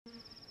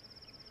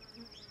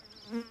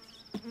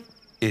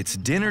It's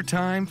dinner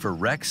time for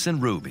Rex and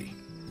Ruby.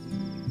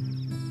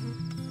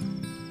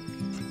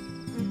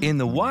 In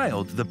the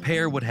wild, the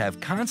pair would have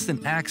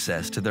constant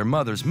access to their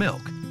mother's milk.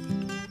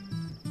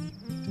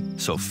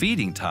 So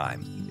feeding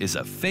time is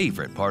a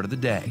favorite part of the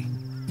day.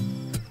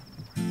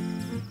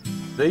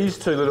 These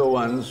two little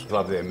ones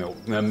love their milk.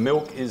 Now,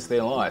 milk is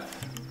their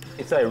life.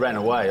 If they ran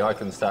away, I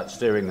can start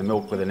stirring the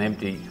milk with an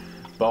empty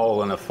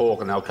bowl and a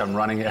fork and they'll come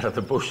running out of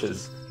the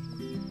bushes.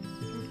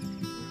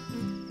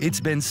 It's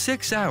been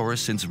 6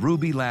 hours since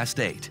Ruby last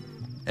ate,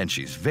 and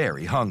she's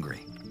very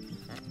hungry.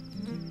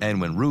 And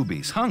when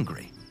Ruby's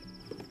hungry,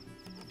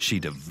 she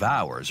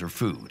devours her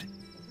food.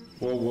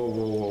 Whoa, whoa,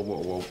 whoa, whoa, whoa,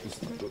 whoa. Just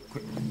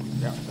quick.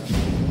 Yeah.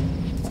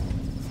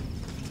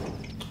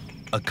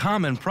 A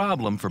common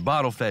problem for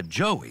bottle-fed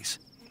joeys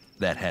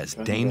that has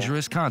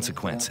dangerous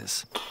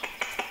consequences.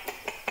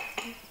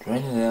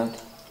 Drain it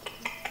out.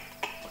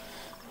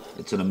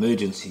 It's an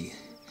emergency,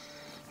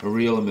 a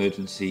real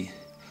emergency.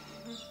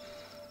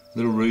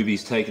 Little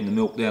Ruby's taken the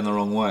milk down the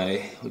wrong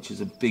way, which is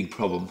a big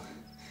problem.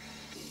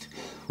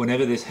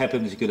 Whenever this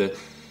happens, you've got to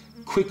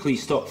quickly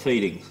stop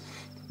feeding,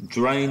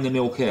 drain the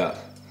milk out.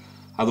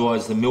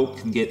 Otherwise the milk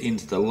can get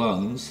into the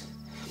lungs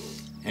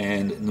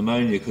and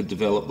pneumonia could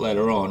develop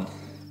later on.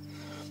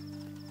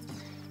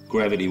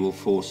 Gravity will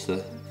force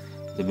the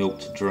milk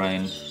to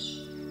drain.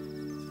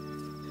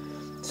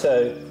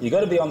 So you've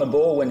got to be on the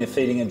ball when you're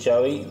feeding a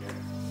joey.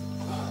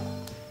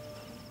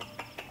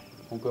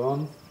 All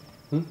gone?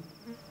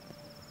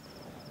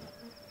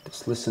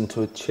 Just listen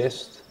to her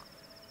chest.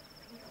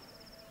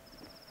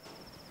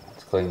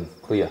 It's clean,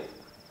 clear,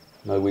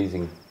 no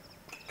wheezing.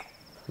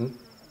 Bit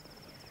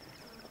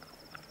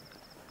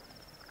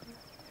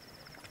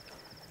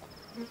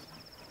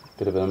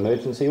of an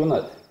emergency,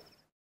 wasn't it?